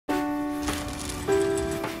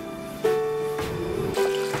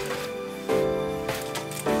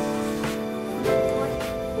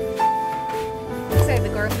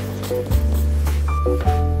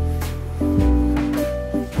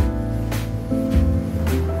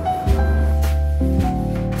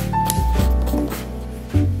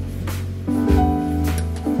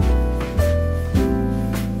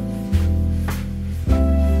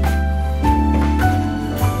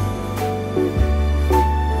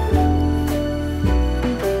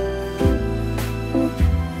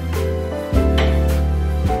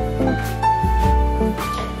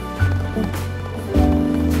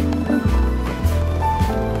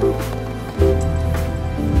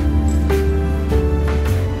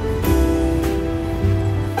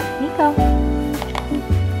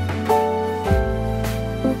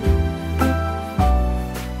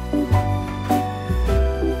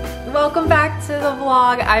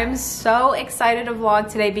vlog. I am so excited to vlog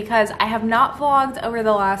today because I have not vlogged over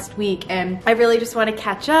the last week and I really just want to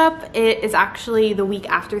catch up. It is actually the week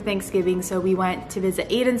after Thanksgiving, so we went to visit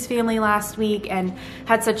Aiden's family last week and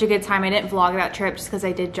had such a good time. I didn't vlog that trip just because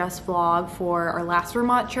I did just vlog for our last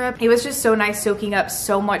Vermont trip. It was just so nice soaking up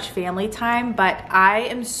so much family time, but I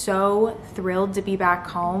am so thrilled to be back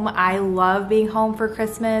home. I love being home for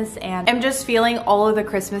Christmas and I'm just feeling all of the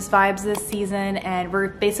Christmas vibes this season, and we're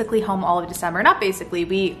basically home all of December. Not basically,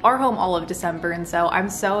 we are home all of December, and so I'm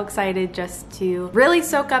so excited just to really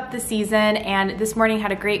soak up the season. And this morning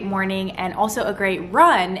had a great morning and also a great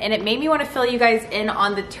run, and it made me want to fill you guys in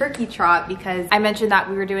on the turkey trot because I mentioned that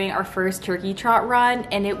we were doing our first turkey trot run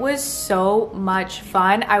and it was so much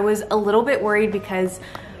fun. I was a little bit worried because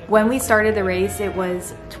when we started the race, it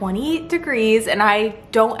was 28 degrees and I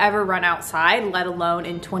don't ever run outside, let alone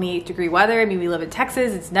in 28-degree weather. I mean, we live in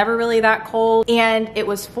Texas, it's never really that cold. And it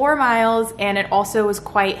was 4 miles and it also was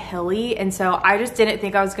quite hilly. And so I just didn't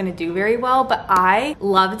think I was gonna do very well, but I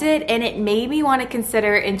loved it. And it made me wanna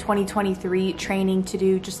consider in 2023 training to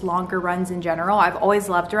do just longer runs in general. I've always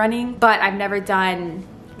loved running, but I've never done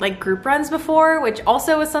like group runs before, which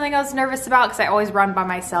also was something I was nervous about because I always run by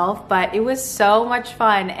myself, but it was so much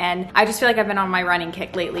fun. And I just feel like I've been on my running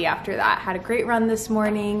kick lately after that. Had a great run this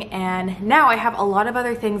morning, and now I have a lot of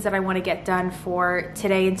other things that I want to get done for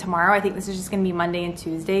today and tomorrow. I think this is just gonna be Monday and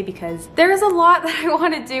Tuesday because there's a lot that I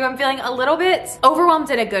want to do. I'm feeling a little bit overwhelmed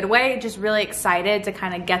in a good way, just really excited to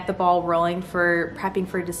kind of get the ball rolling for prepping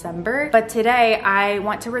for December. But today I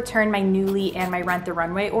want to return my Nuuly and my Rent the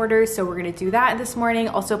Runway orders, so we're gonna do that this morning.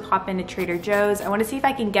 Also pop into Trader Joe's. I want to see if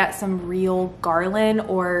I can get some real garland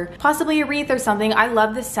or possibly a wreath or something. I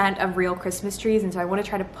love the scent of real Christmas trees, and so I want to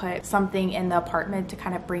try to put something in the apartment to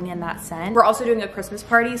kind of bring in that scent. We're also doing a Christmas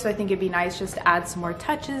party, so I think it'd be nice just to add some more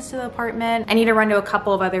touches to the apartment. I need to run to a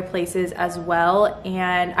couple of other places as well,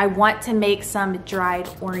 and I want to make some dried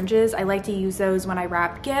oranges. I like to use those when I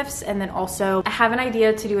wrap gifts, and then also I have an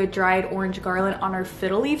idea to do a dried orange garland on our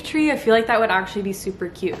fiddle leaf tree. I feel like that would actually be super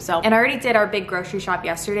cute. So, and I already did our big grocery shop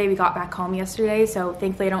yesterday. We got back home yesterday, so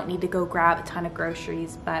thankfully I don't need to go grab a ton of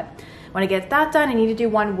groceries, but when I get that done, I need to do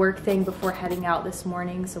one work thing before heading out this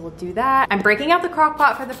morning, so we'll do that. I'm breaking out the crock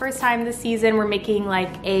pot for the first time this season. We're making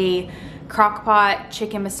like a crock pot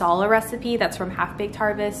chicken masala recipe that's from Half Baked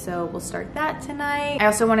Harvest, so we'll start that tonight. I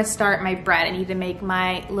also want to start my bread. I need to make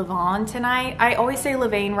my levain tonight. I always say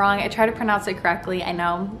levain wrong. I try to pronounce it correctly. I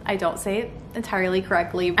know I don't say it entirely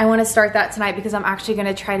correctly. I want to start that tonight because I'm actually going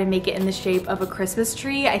to try to make it in the shape of a Christmas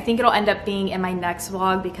tree. I think it'll end up being in my next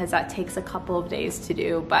vlog because that takes a couple of days to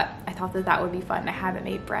do, but I thought that that would be fun. I haven't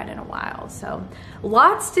made bread in a while, so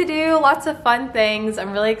lots to do, lots of fun things.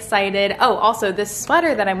 I'm really excited. Oh, also this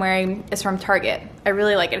sweater that I'm wearing is from Target. I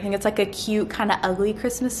really like it. I think it's like a cute kind of ugly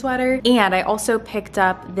Christmas sweater. And I also picked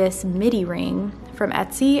up this midi ring from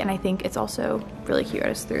Etsy, and I think it's also really cute. I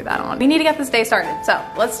just threw that on. We need to get this day started, so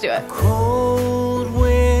let's do it. Cold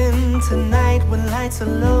winter night when lights are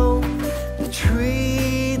low, the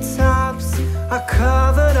treetops are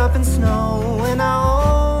covered up in snow, and I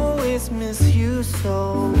always miss you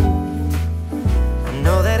so. I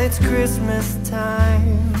know that it's Christmas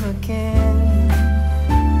time again.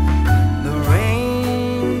 The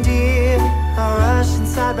reindeer are rushing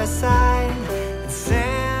side by side, and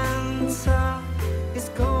Santa is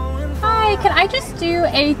going. Hi, can I just do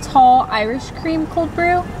a tall Irish cream cold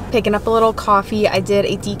brew? Picking up a little coffee. I did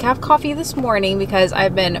a decaf coffee this morning because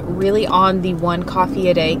I've been really on the 1 coffee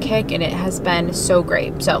a day kick and it has been so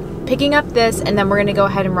great. So picking up this, and then we're gonna go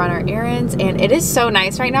ahead and run our errands. And it is so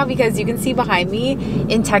nice right now because you can see behind me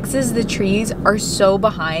in Texas, the trees are so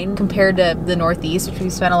behind compared to the Northeast, which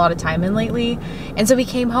we've spent a lot of time in lately. And so we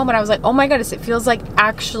came home and I was like, oh my goodness, it feels like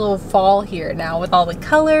actual fall here now with all the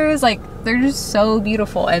colors. Like, they're just so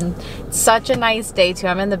beautiful and such a nice day too.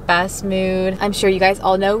 I'm in the best mood. I'm sure you guys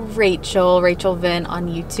all know Rachel Vin on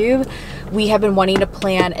YouTube. We have been wanting to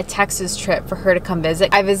plan a Texas trip for her to come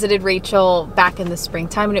visit. I visited Rachel back in the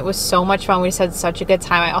springtime and it was so much fun. We just had such a good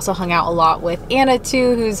time. I also hung out a lot with Anna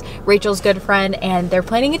too, who's Rachel's good friend, and they're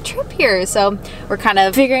planning a trip here. So we're kind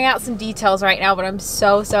of figuring out some details right now, but I'm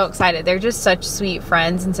so excited. They're just such sweet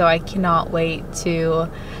friends, and so I cannot wait to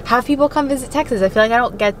have people come visit Texas. I feel like I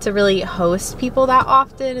don't get to really host people that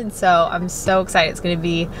often, and so I'm so excited. It's gonna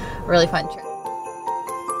be a really fun trip.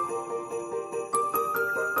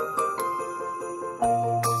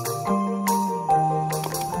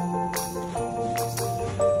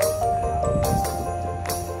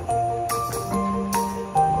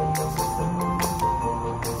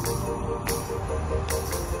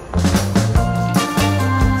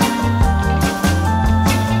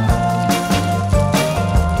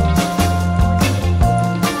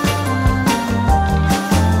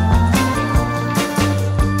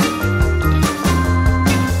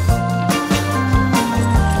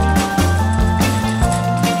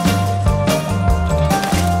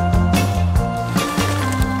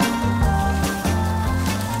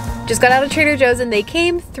 Just got out of Trader Joe's and they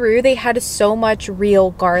came through. They had so much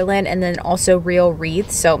real garland and then also real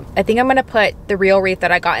wreaths. So I think I'm gonna put the real wreath that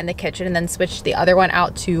I got in the kitchen and then switch the other one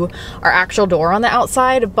out to our actual door on the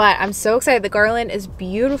outside. But I'm so excited. The garland is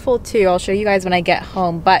beautiful too. I'll show you guys when I get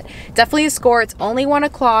home, but definitely a score. It's only 1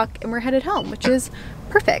 o'clock and we're headed home, which is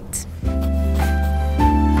perfect.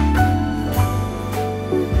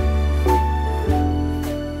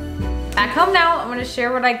 Back home now, I'm gonna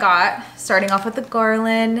share what I got. Starting off with the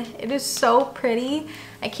garland. It is so pretty.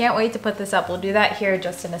 I can't wait to put this up. We'll do that here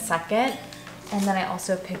just in a second. And then I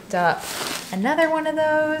also picked up another one of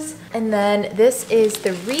those. And then this is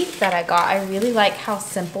the wreath that I got. I really like how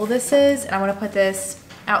simple this is. And I wanna put this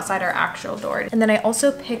outside our actual door. And then I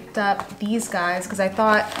also picked up these guys because I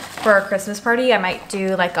thought for our Christmas party, I might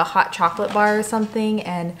do like a hot chocolate bar or something.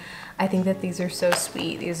 And I think that these are so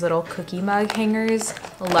sweet. These little cookie mug hangers.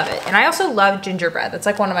 Love it. And I also love gingerbread. That's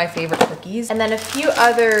like one of my favorite cookies. And then a few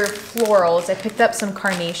other florals. I picked up some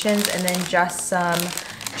carnations and then just some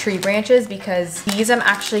tree branches because these I'm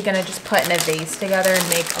actually gonna just put in a vase together and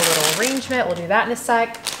make a little arrangement. We'll do that in a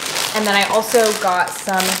sec. And then I also got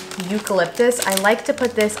some eucalyptus. I like to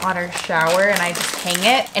put this on our shower and I just hang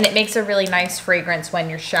it and it makes a really nice fragrance when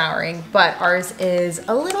you're showering, but ours is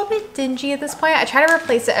a little bit dingy at this point. I try to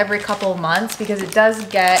replace it every couple of months because it does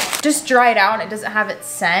get just dried out and it doesn't have its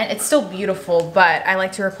scent. It's still beautiful, but I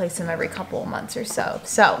like to replace them every couple of months or so.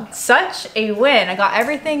 So such a win. I got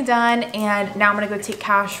everything done and now I'm gonna go take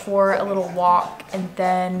Cash for a little walk and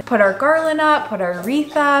then put our garland up, put our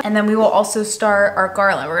wreath up, and then we will also start our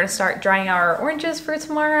garland. We're gonna start drying our oranges for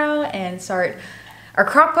tomorrow and start our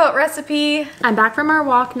crock pot recipe. I'm back from our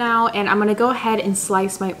walk now and I'm gonna go ahead and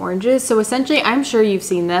slice my oranges. So essentially, I'm sure you've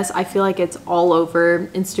seen this. I feel like it's all over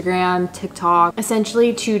Instagram, TikTok.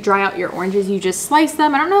 Essentially, to dry out your oranges, you just slice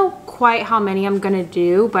them. I don't know quite how many I'm gonna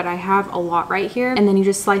do, but I have a lot right here. And then you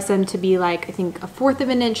just slice them to be like, I think 1/4 of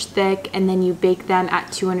an inch thick, and then you bake them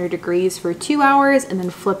at 200 degrees for 2 hours and then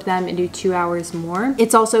flip them and do 2 hours more.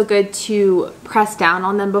 It's also good to press down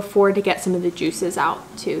on them before to get some of the juices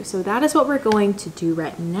out too. So that is what we're going to do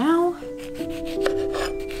right now.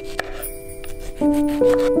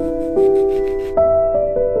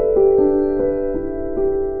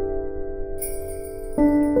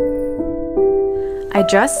 I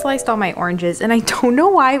just sliced all my oranges and I don't know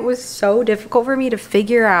why it was so difficult for me to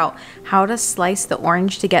figure out how to slice the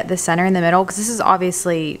orange to get the center in the middle, because this is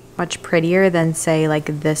obviously much prettier than say like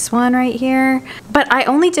this one right here. But I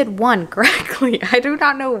only did one correctly. I do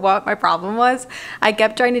not know what my problem was. I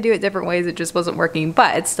kept trying to do it different ways. It just wasn't working,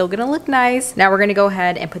 but it's still gonna look nice. Now we're gonna go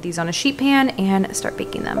ahead and put these on a sheet pan and start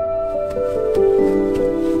baking them.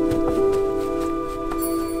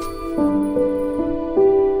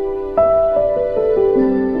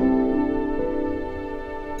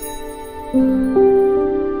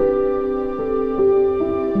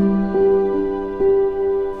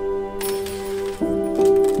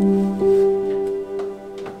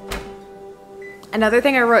 Another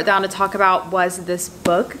thing I wrote down to talk about was this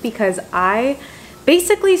book, because I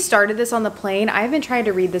basically started this on the plane. I've been trying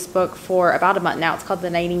to read this book for about a month now. It's called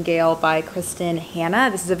The Nightingale by Kristen Hanna.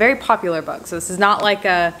 This is a very popular book, so this is not like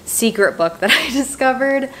a secret book that I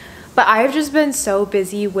discovered. But I've just been so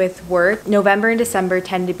busy with work. November and December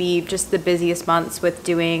tend to be just the busiest months with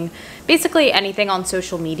doing basically anything on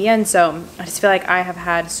social media. And so I just feel like I have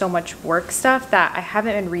had so much work stuff that I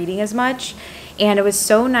haven't been reading as much. And it was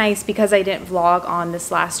so nice because I didn't vlog on this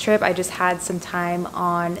last trip. I just had some time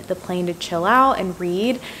on the plane to chill out and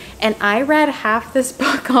read. And I read half this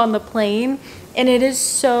book on the plane and it is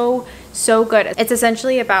so good. It's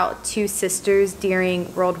essentially about two sisters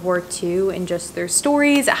during World War II and just their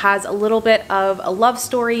stories. It has a little bit of a love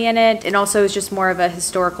story in it, and also is just more of a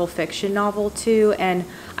historical fiction novel too. And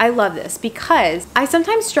I love this because I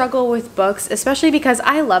sometimes struggle with books, especially because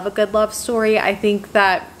I love a good love story. I think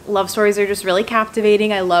that love stories are just really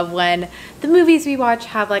captivating. I love when the movies we watch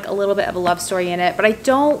have like a little bit of a love story in it, but I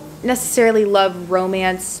don't necessarily love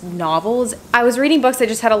romance novels. I was reading books that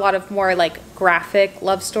just had a lot of more like graphic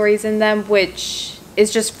love stories in them, which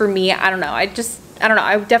is just for me, I don't know. I don't know.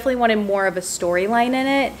 I definitely wanted more of a storyline in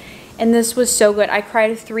it. And this was so good. I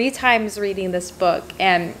cried 3 times reading this book,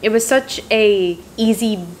 and it was such a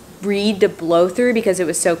easy read to blow through because it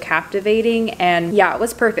was so captivating. And yeah, it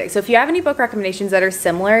was perfect. So if you have any book recommendations that are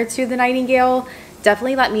similar to The Nightingale,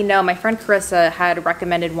 definitely let me know. My friend Carissa had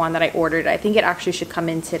recommended one that I ordered. I think it actually should come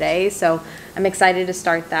in today, so I'm excited to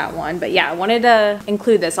start that one. But yeah, I wanted to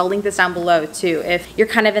include this. I'll link this down below too. If you're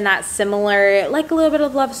kind of in that similar, like a little bit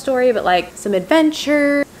of love story, but like some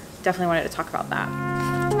adventure, definitely wanted to talk about that.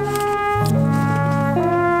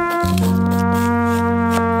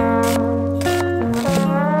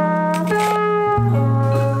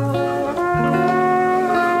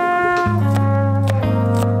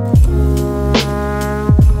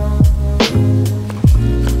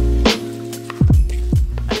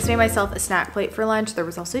 myself a snack plate for lunch. There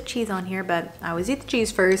was also cheese on here, but I always eat the cheese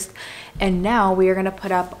first. And now we are gonna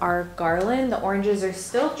put up our garland. The oranges are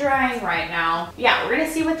still drying right now. Yeah, we're gonna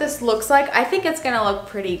see what this looks like. I think it's gonna look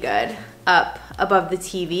pretty good up above the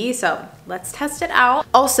TV, so let's test it out.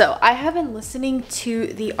 Also, I have been listening to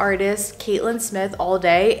the artist Caitlin Smith all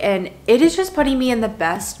day, and it is just putting me in the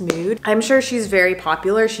best mood. I'm sure she's very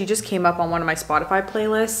popular. She just came up on one of my Spotify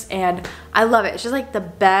playlists, and I love it. It's just like the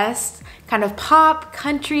best kind of pop,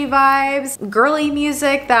 country vibes, girly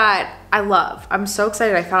music that I love. I'm so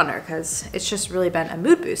excited I found her because it's just really been a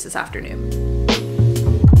mood boost this afternoon.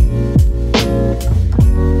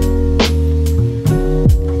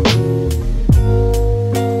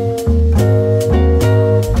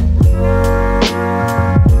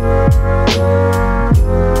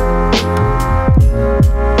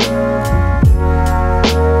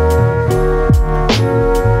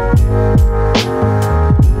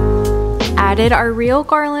 Added our real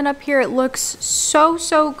garland up here. It looks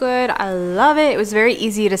so good. I love it. It was very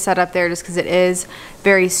easy to set up there just because it is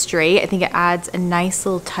very straight. I think it adds a nice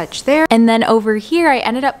little touch there. And then over here, I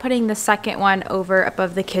ended up putting the second one over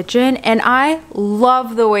above the kitchen, and I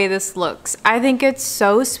love the way this looks. I think it's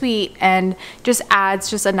so sweet and just adds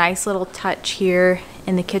just a nice little touch here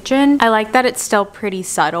in the kitchen. I like that it's still pretty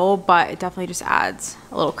subtle, but it definitely just adds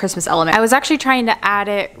a little Christmas element. I was actually trying to add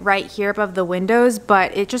it right here above the windows,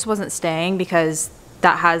 but it just wasn't staying because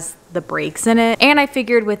that has the breaks in it. And I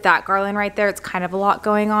figured with that garland right there, it's kind of a lot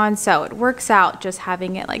going on, so it works out just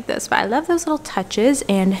having it like this. But I love those little touches.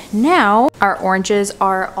 And now our oranges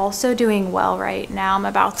are also doing well right now. I'm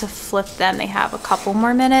about to flip them. They have a couple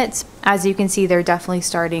more minutes. As you can see, they're definitely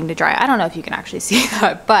starting to dry. I don't know if you can actually see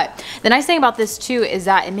that, but the nice thing about this too is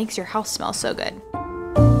that it makes your house smell so good.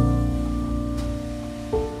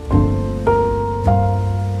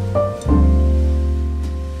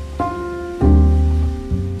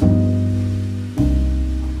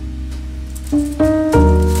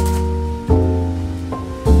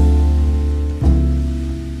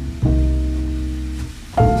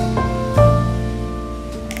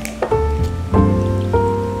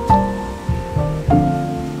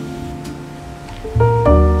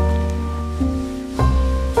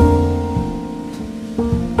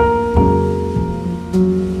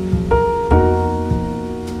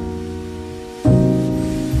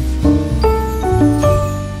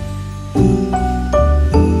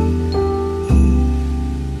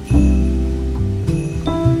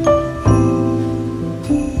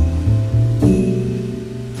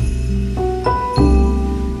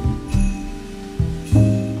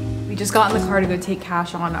 Got in the car to go take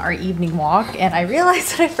Cash on our evening walk, and I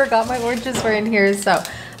realized that I forgot my oranges were in here, so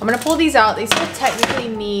I'm gonna pull these out. They still technically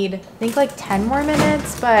need, I think, like 10 more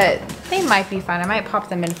minutes, but they might be fine. I might pop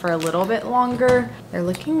them in for a little bit longer. They're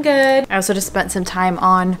looking good. I also just spent some time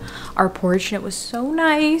on our porch, and it was so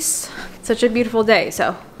nice. Such a beautiful day,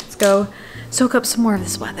 so let's go soak up some more of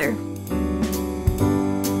this weather.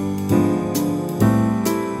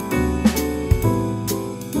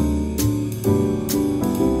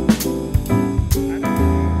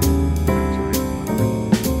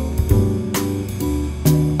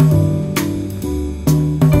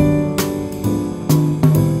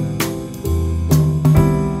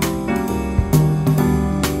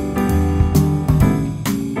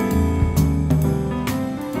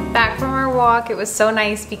 It was so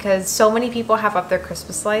nice because so many people have up their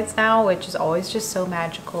Christmas lights now, which is always just so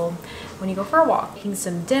magical when you go for a walk. Making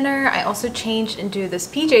some dinner. I also changed into this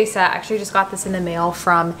PJ set. I actually just got this in the mail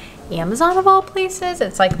from Amazon of all places.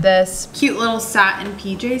 It's like this cute little satin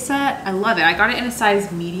PJ set. I love it. I got it in a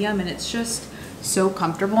size medium, and it's just so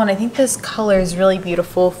comfortable, and I think this color is really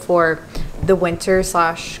beautiful for the winter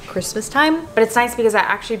slash Christmas time. But it's nice because I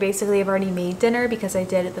actually basically have already made dinner because I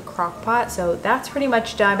did the crock pot, so that's pretty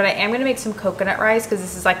much done. But I am gonna make some coconut rice because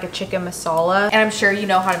this is like a chicken masala, and I'm sure you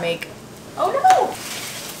know how to make, oh no!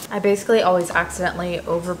 I basically always accidentally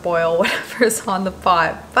overboil whatever's on the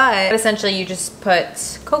pot, but essentially you just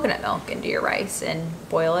put coconut milk into your rice and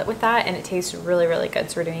boil it with that, and it tastes really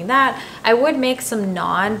good. So we're doing that. I would make some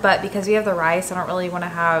naan, but because we have the rice, I don't really want to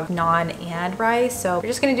have naan and rice, so we're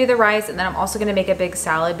just gonna do the rice. And then I'm also gonna make a big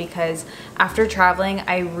salad because after traveling,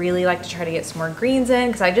 I really like to try to get some more greens in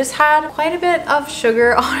because I just had quite a bit of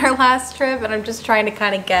sugar on our last trip, and I'm just trying to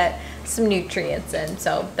kind of get some nutrients in.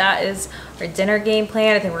 So that is our dinner game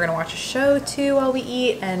plan. I think we're gonna watch a show too while we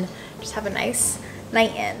eat and just have a nice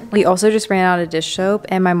night in. We also just ran out of dish soap,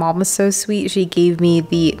 and my mom was so sweet. She gave me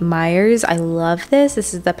the Myers. I love this.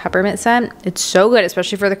 This is the peppermint scent. It's so good,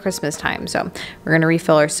 especially for the Christmas time. So we're gonna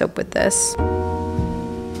refill our soap with this.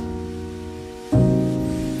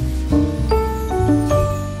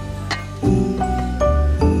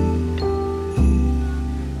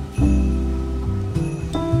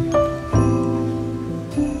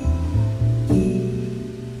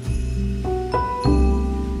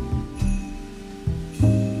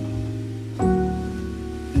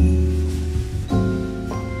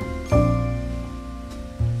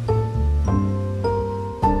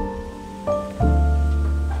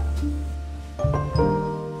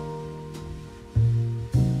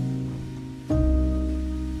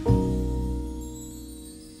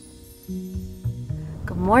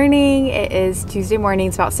 It is Tuesday morning,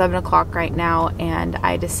 it's about 7 o'clock right now, and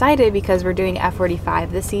I decided because we're doing F45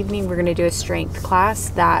 this evening, we're gonna do a strength class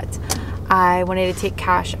that I wanted to take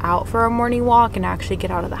Cash out for a morning walk and actually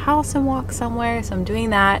get out of the house and walk somewhere. So I'm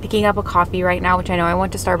doing that. Picking up a coffee right now, which I know I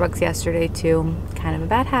went to Starbucks yesterday too. Kind of a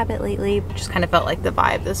bad habit lately. Just kind of felt like the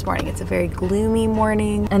vibe this morning. It's a very gloomy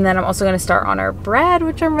morning. And then I'm also gonna start on our bread,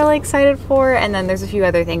 which I'm really excited for. And then there's a few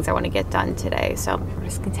other things I want to get done today. So we're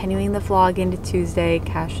just continuing the vlog into Tuesday.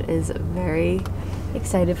 Cash is very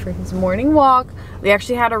excited for his morning walk. We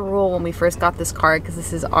actually had a rule when we first got this car, because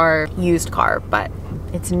this is our used car, but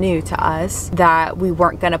it's new to us, that we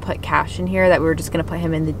weren't gonna put Cash in here, that we were just gonna put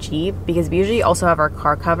him in the Jeep, because we usually also have our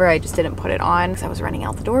car cover. I just didn't put it on because I was running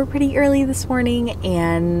out the door pretty early this morning,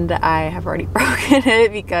 and I have already broken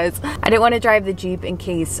it because I didn't want to drive the Jeep in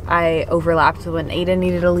case I overlapped when Aiden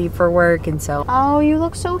needed to leave for work. And so, oh, you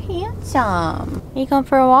look so handsome. Are you going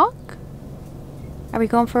for a walk? Are we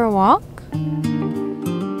going for a walk?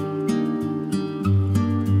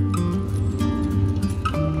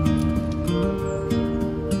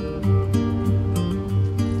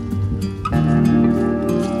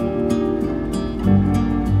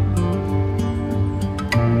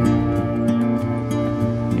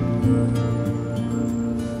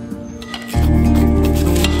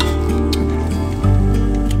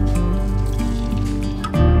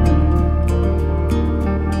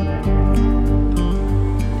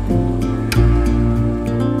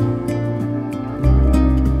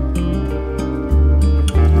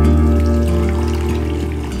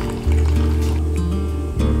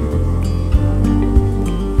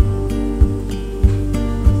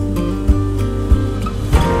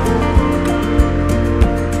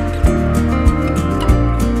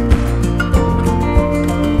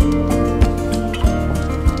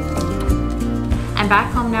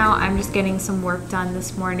 Back home now. I'm just getting some work done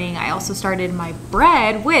this morning. I also started my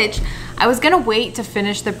bread, which I was gonna wait to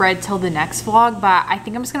finish the bread till the next vlog, but I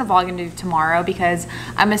think I'm just gonna vlog into tomorrow because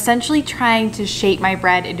I'm essentially trying to shape my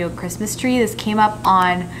bread into a Christmas tree. This came up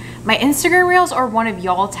on my Instagram reels, or one of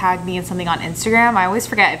y'all tagged me in something on Instagram. I always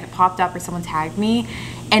forget if it popped up or someone tagged me.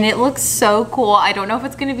 And it looks so cool. I don't know if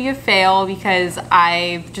it's gonna be a fail because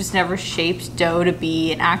I've just never shaped dough to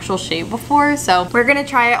be an actual shape before. So we're gonna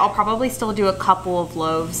try it. I'll probably still do a couple of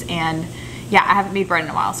loaves, and yeah, I haven't made bread in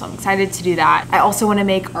a while, so I'm excited to do that. I also wanna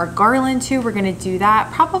make our garland too. We're gonna do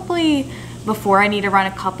that probably before I need to run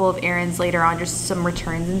a couple of errands later on, just some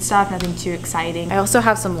returns and stuff, nothing too exciting. I also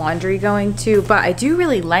have some laundry going too, but I do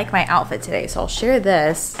really like my outfit today, so I'll share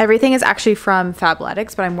this. Everything is actually from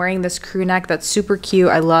Fabletics, but I'm wearing this crew neck that's super cute.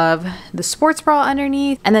 I love the sports bra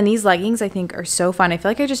underneath. And then these leggings I think are so fun. I feel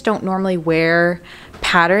like I just don't normally wear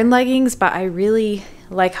pattern leggings, but I really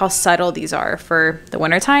like how subtle these are for the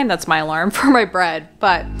wintertime. That's my alarm for my bread,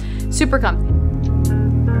 but super comfy.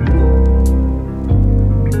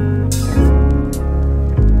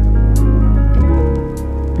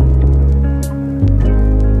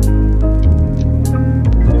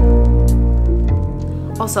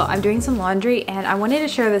 Also, I'm doing some laundry, and I wanted to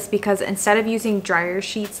share this because instead of using dryer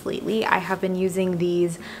sheets lately, I have been using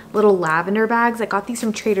these little lavender bags. I got these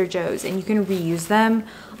from Trader Joe's, and you can reuse them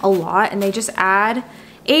a lot, and they just add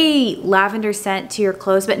a lavender scent to your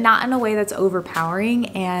clothes, but not in a way that's overpowering.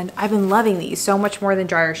 And I've been loving these so much more than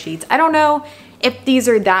dryer sheets. I don't know if these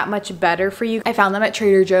are that much better for you. I found them at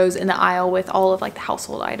Trader Joe's in the aisle with all of like the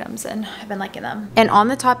household items, and I've been liking them. And on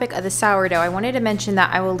the topic of the sourdough, I wanted to mention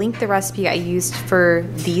that I will link the recipe I used for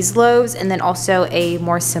these loaves, and then also a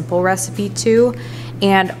more simple recipe too.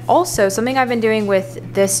 And also something I've been doing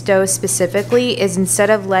with this dough specifically is instead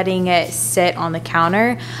of letting it sit on the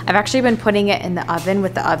counter, I've actually been putting it in the oven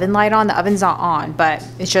with the oven light on. The oven's not on, but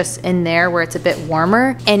it's just in there where it's a bit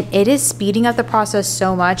warmer, and it is speeding up the process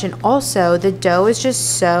so much. And also the dough is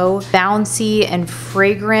just so bouncy and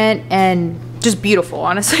fragrant and just beautiful.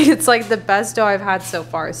 Honestly, it's like the best dough I've had so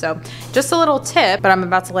far. So just a little tip, but I'm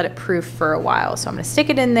about to let it proof for a while. So I'm gonna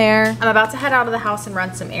stick it in there. I'm about to head out of the house and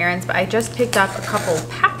run some errands, but I just picked up a couple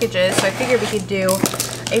packages, so I figured we could do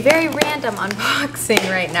a very random unboxing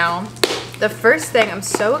right now. The first thing, I'm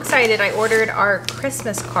so excited, I ordered our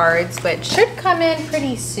Christmas cards, which should come in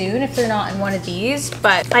pretty soon if they're not in one of these,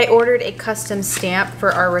 but I ordered a custom stamp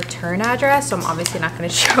for our return address, so I'm obviously not gonna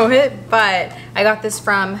show it, but I got this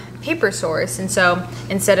from Paper Source, and so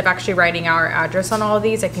instead of actually writing our address on all of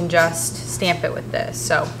these, I can just stamp it with this.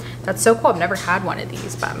 So that's so cool. I've never had one of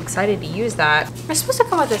these, but I'm excited to use that. They're supposed to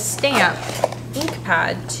come with a stamp ink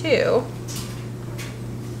pad too.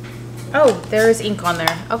 Oh, there's ink on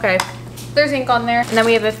there. Okay. There's ink on there. And then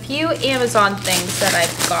we have a few Amazon things that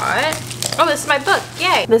I've got. Oh, this is my book,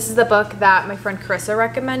 yay! This is the book that my friend Carissa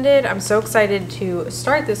recommended. I'm so excited to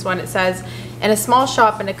start this one. It says, in a small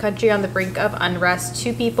shop in a country on the brink of unrest,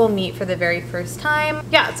 two people meet for the very first time.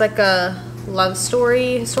 Yeah, it's like a love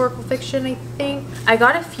story, historical fiction, I think. I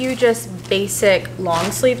got a few just basic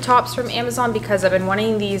long sleeve tops from Amazon because I've been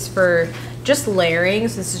wanting these for just layering.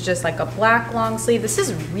 So this is just like a black long sleeve. This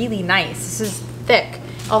is really nice. This is thick.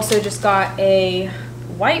 Also just got a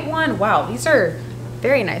white one. Wow, these are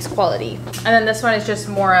very nice quality. And then this one is just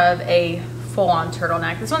more of a full-on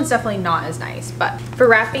turtleneck. This one's definitely not as nice, but for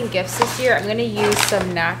wrapping gifts this year, I'm gonna use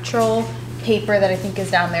some natural paper that I think is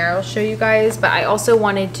down there. I'll show you guys, but I also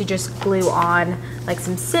wanted to just glue on like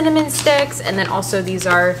some cinnamon sticks, and then also these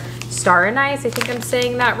are star anise, I think I'm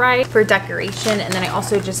saying that right, for decoration. And then I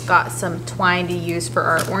also just got some twine to use for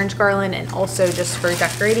our orange garland and also just for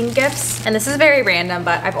decorating gifts. And this is very random,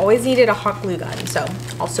 but I've always needed a hot glue gun, so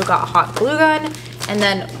also got a hot glue gun. And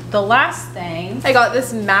then the last thing, I got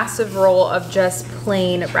this massive roll of just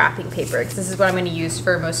plain wrapping paper because this is what I'm going to use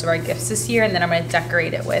for most of our gifts this year. And then I'm going to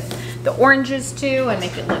decorate it with the oranges too and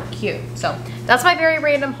make it look cute. So that's my very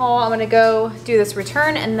random haul. I'm going to go do this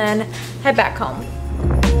return and then head back home.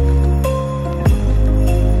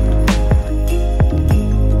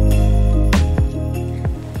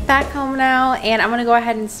 Back home now, and I'm gonna go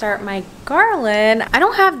ahead and start my garland. I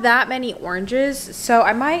don't have that many oranges, so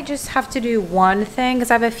I might just have to do one thing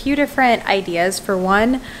because I have a few different ideas for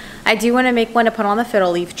one. I do want to make one to put on the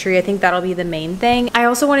fiddle leaf tree. I think that'll be the main thing. I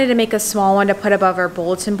also wanted to make a small one to put above our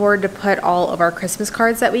bulletin board to put all of our Christmas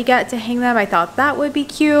cards that we get to hang them. I thought that would be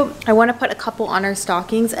cute. I want to put a couple on our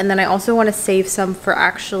stockings, and then I also want to save some for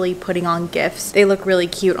actually putting on gifts. They look really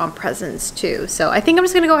cute on presents too. So I think I'm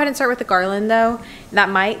just going to go ahead and start with the garland though. That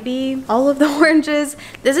might be all of the oranges.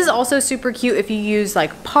 This is also super cute if you use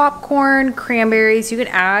like popcorn, cranberries. You can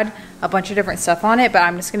add a bunch of different stuff on it, but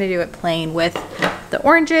I'm just going to do it plain with the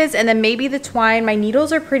oranges and then maybe the twine. My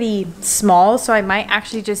needles are pretty small, so I might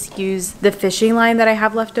actually just use the fishing line that I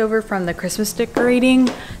have left over from the Christmas decorating.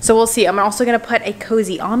 So we'll see. I'm also gonna put a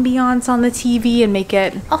cozy ambiance on the TV and make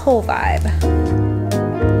it a whole vibe.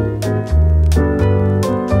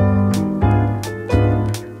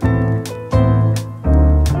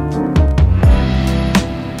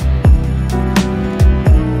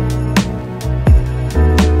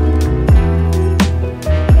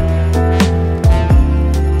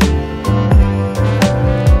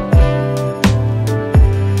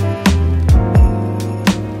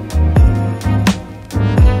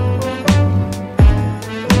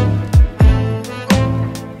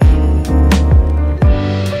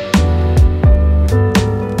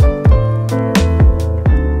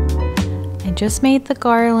 Just made the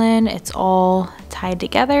garland. It's all tied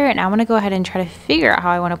together, and I want to go ahead and try to figure out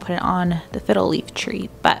how I want to put it on the fiddle leaf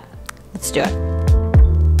tree, but let's do it.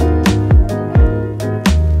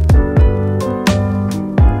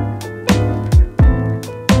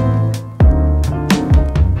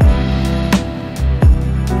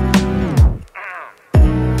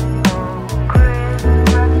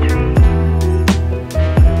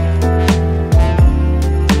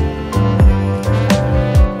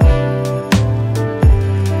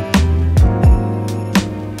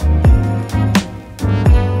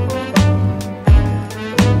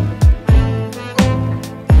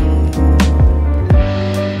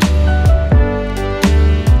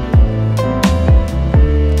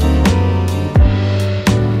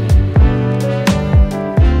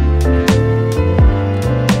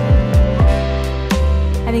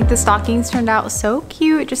 The stockings turned out so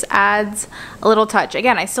cute. It just adds a little touch.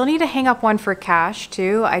 Again, I still need to hang up one for Cash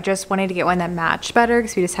too. I just wanted to get one that matched better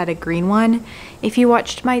because we just had a green one if you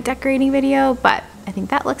watched my decorating video, but I think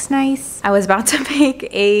that looks nice. I was about to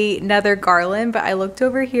make another garland, but I looked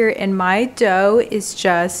over here and my dough is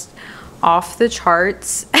just off the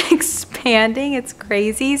charts expanding. It's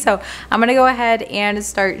crazy. So I'm gonna go ahead and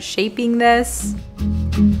start shaping this.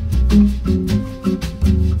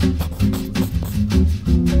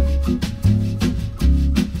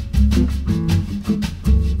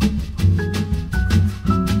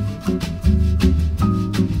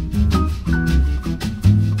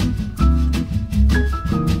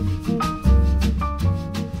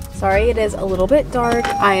 Sorry, it is a little bit dark.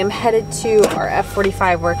 I am headed to our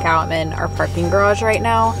F45 workout. I'm in our parking garage right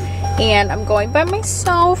now, and I'm going by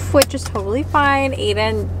myself, which is totally fine.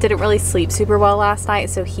 Aiden didn't really sleep super well last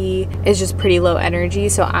night, so he is just pretty low energy.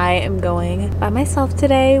 So I am going by myself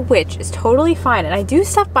today, which is totally fine. And I do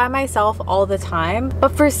stuff by myself all the time,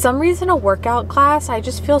 but for some reason a workout class, I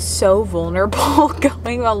just feel so vulnerable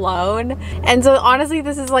going alone. And so honestly,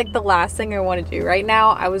 this is like the last thing I want to do right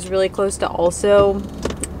now. I was really close to also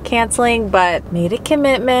canceling, but made a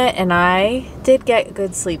commitment and I did get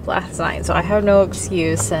good sleep last night, so I have no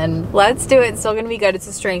excuse, and let's do it. It's still gonna be good. It's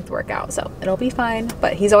a strength workout, so it'll be fine.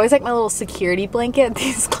 But he's always like my little security blanket at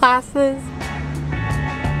these classes.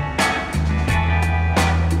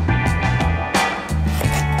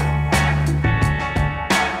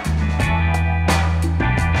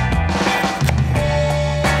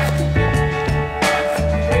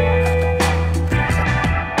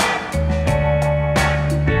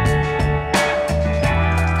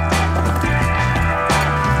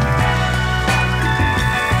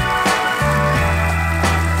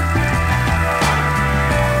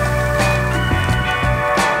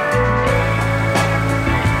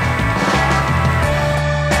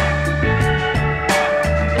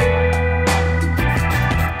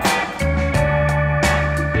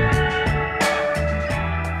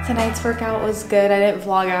 Tonight's workout was good. I didn't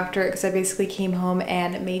vlog after it because I basically came home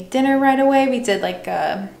and made dinner right away. We did like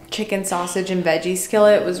a chicken sausage and veggie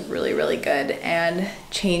skillet. It was really, really good, and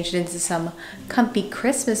changed into some comfy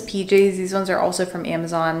Christmas PJs. These ones are also from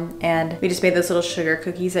Amazon, and we just made those little sugar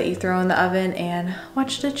cookies that you throw in the oven and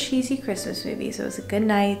watched a cheesy Christmas movie. So it was a good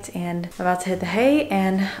night, and I'm about to hit the hay,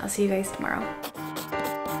 and I'll see you guys tomorrow.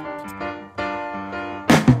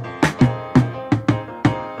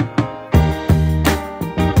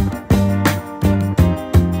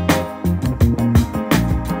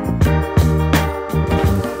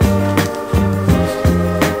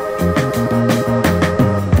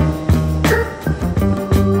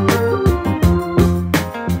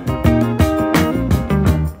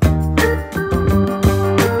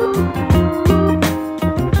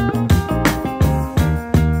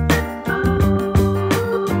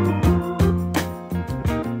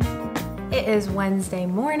 Wednesday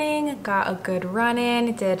morning, got a good run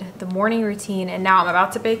in, did the morning routine, and now I'm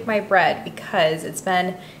about to bake my bread because it's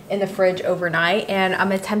been in the fridge overnight, and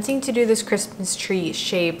I'm attempting to do this Christmas tree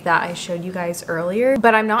shape that I showed you guys earlier,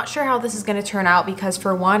 but I'm not sure how this is going to turn out because,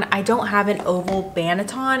 for one, I don't have an oval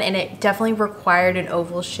banneton, and it definitely required an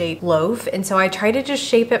oval shaped loaf, and so I tried to just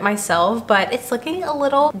shape it myself, but it's looking a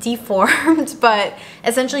little deformed. But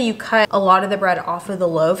essentially you cut a lot of the bread off of the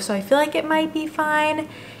loaf, so I feel like it might be fine.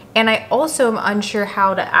 And I also am unsure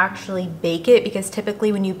how to actually bake it because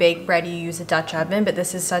typically when you bake bread you use a Dutch oven, but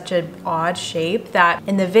this is such an odd shape that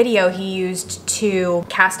in the video he used 2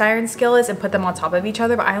 cast iron skillets and put them on top of each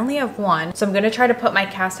other, but I only have one. So I'm gonna try to put my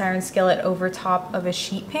cast iron skillet over top of a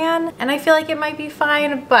sheet pan, and I feel like it might be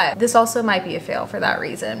fine, but this also might be a fail for that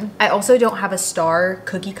reason. I also don't have a star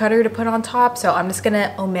cookie cutter to put on top, so I'm just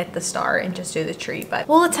gonna omit the star and just do the tree, but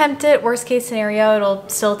we'll attempt it. Worst case scenario, it'll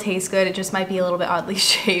still taste good. It just might be a little bit oddly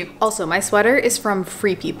shaped. Also, my sweater is from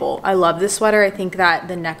Free People. I love this sweater. I think that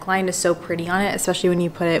the neckline is so pretty on it, especially when you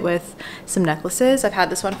put it with some necklaces. I've had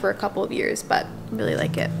this one for a couple of years, but I really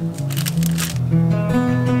like it.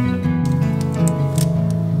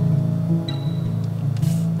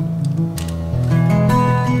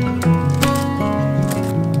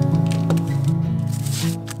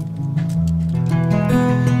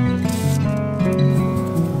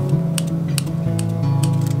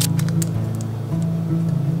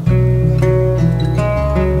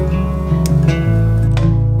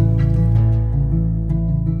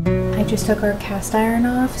 Just took our cast iron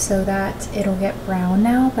off so that it'll get brown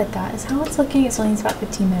now, but that is how it's looking. It's only about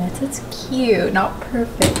 15 minutes. It's cute, not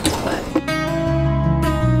perfect, but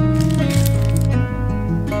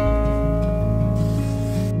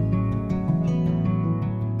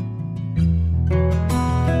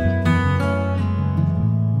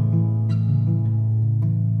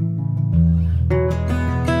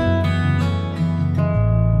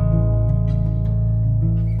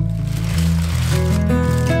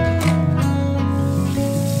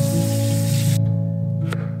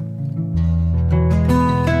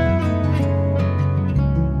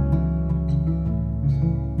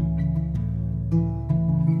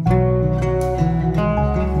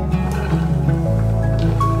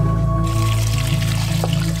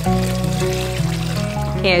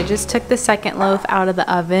Okay, I just took the second loaf out of the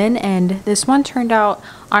oven, and this one turned out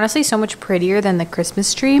honestly so much prettier than the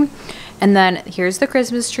Christmas tree. And then here's the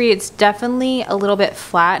Christmas tree. It's definitely a little bit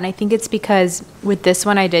flat, and I think it's because with this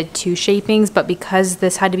one I did 2 shapings, but because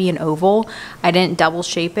this had to be an oval, I didn't double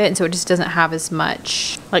shape it, and so it just doesn't have as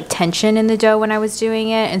much like tension in the dough when I was doing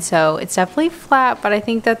it, and so it's definitely flat, but I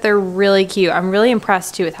think that they're really cute. I'm really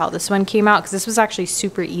impressed too with how this one came out because this was actually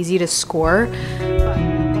super easy to score.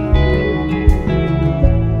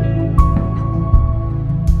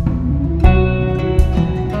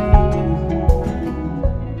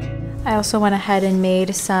 I also went ahead and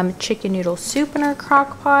made some chicken noodle soup in our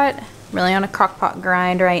crock pot. really on a crock pot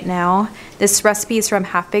grind right now. This recipe is from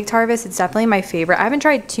Half Baked Harvest. It's definitely my favorite. I haven't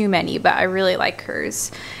tried too many, but I really like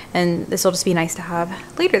hers. And this will just be nice to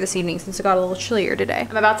have later this evening since it got a little chillier today.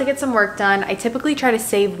 I'm about to get some work done. I typically try to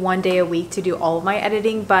save one day a week to do all of my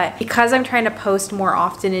editing, but because I'm trying to post more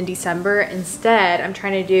often in December, instead I'm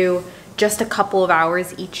trying to do just a couple of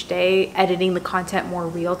hours each day, editing the content more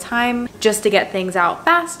real time, just to get things out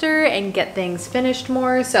faster and get things finished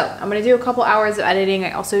more. So I'm gonna do a couple hours of editing.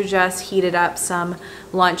 I also just heated up some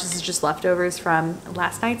lunch. This is just leftovers from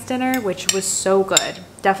last night's dinner, which was so good.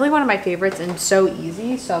 Definitely one of my favorites and so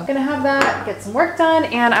easy. So I'm gonna have that, get some work done,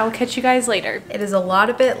 and I will catch you guys later. It is a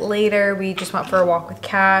lot a bit later. We just went for a walk with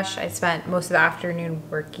Cash. I spent most of the afternoon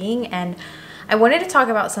working, and I wanted to talk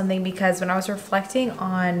about something because when I was reflecting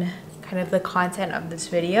on kind of the content of this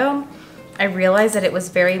video, I realized that it was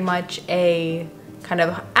very much a kind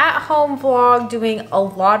of at-home vlog, doing a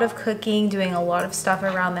lot of cooking, doing a lot of stuff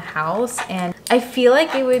around the house, and I feel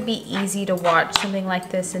like it would be easy to watch something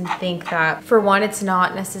like this and think that, for one, it's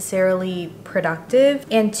not necessarily productive,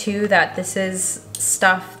 and two, that this is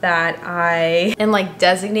stuff that I am like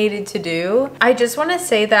designated to do. I just want to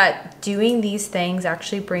say that doing these things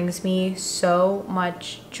actually brings me so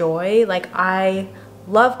much joy. Like, I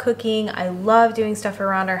love cooking. I love doing stuff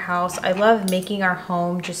around our house. I love making our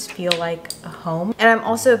home just feel like a home. And I'm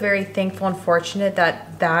also very thankful and fortunate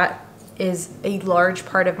that that is a large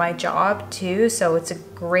part of my job too. So it's a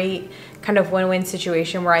great kind of win-win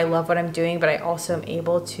situation where I love what I'm doing, but I also am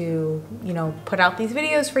able to, you know, put out these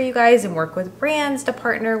videos for you guys and work with brands to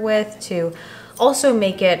partner with to also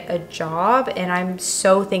make it a job, and I'm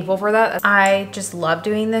so thankful for that. I just love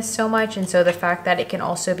doing this so much, and so the fact that it can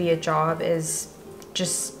also be a job is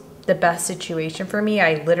just the best situation for me.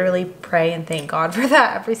 I literally pray and thank God for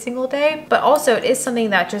that every single day. But also it is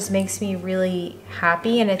something that just makes me really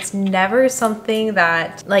happy, and it's never something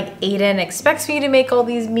that like Aiden expects me to make all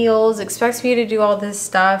these meals, expects me to do all this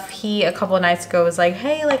stuff. He a couple of nights ago was like,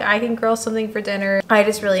 hey, like I can grill something for dinner. I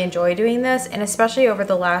just really enjoy doing this, and especially over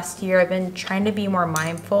the last year I've been trying to be more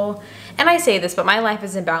mindful. And I say this, but my life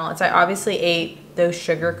is in balance. I obviously ate those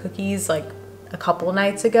sugar cookies like a couple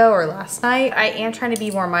nights ago or last night. I am trying to be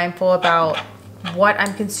more mindful about what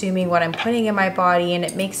I'm consuming, what I'm putting in my body, and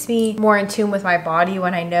it makes me more in tune with my body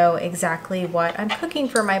when I know exactly what I'm cooking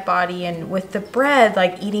for my body. And with the bread,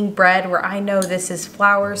 like eating bread where I know this is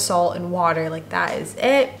flour, salt, and water, like that is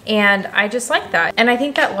it. And I just like that. And I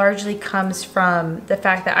think that largely comes from the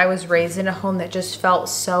fact that I was raised in a home that just felt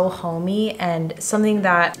so homey, and something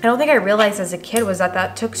that I don't think I realized as a kid was that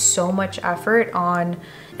that took so much effort on,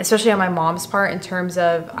 especially on my mom's part, in terms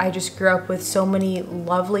of I just grew up with so many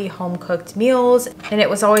lovely home cooked meals, and it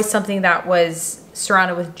was always something that was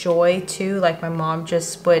surrounded with joy too. Like my mom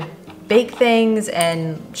just would bake things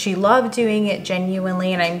and she loved doing it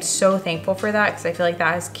genuinely, and I'm so thankful for that because I feel like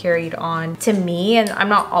that has carried on to me. And I'm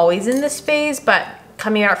not always in this phase, but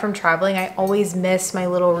coming out from traveling, I always miss my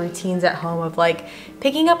little routines at home of like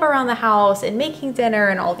picking up around the house and making dinner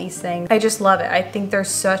and all these things. I just love it. I think they're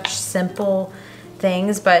such simple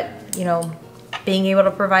things, but you know, being able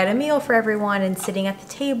to provide a meal for everyone and sitting at the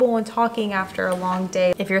table and talking after a long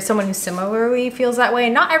day. If you're someone who similarly feels that way,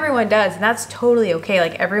 and not everyone does, and that's totally okay.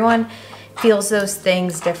 Like everyone feels those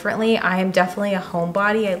things differently. I am definitely a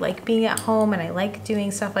homebody. I like being at home and I like doing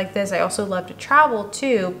stuff like this. I also love to travel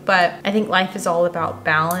too, but I think life is all about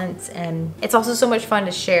balance, and it's also so much fun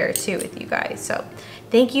to share too with you guys. So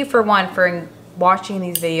thank you for watching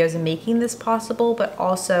these videos and making this possible, but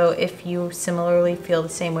also if you similarly feel the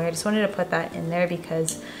same way, I just wanted to put that in there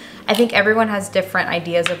because I think everyone has different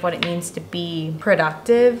ideas of what it means to be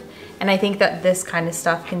productive, and I think that this kind of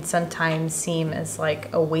stuff can sometimes seem as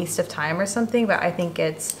like a waste of time or something, but I think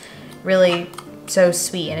it's really so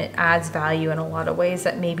sweet and it adds value in a lot of ways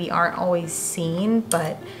that maybe aren't always seen,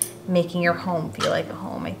 but making your home feel like a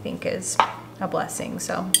home, I think, is a blessing.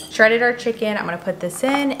 So shredded our chicken. I'm gonna put this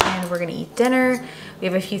in and we're gonna eat dinner. We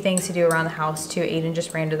have a few things to do around the house too. Aiden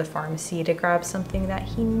just ran to the pharmacy to grab something that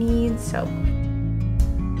he needs, so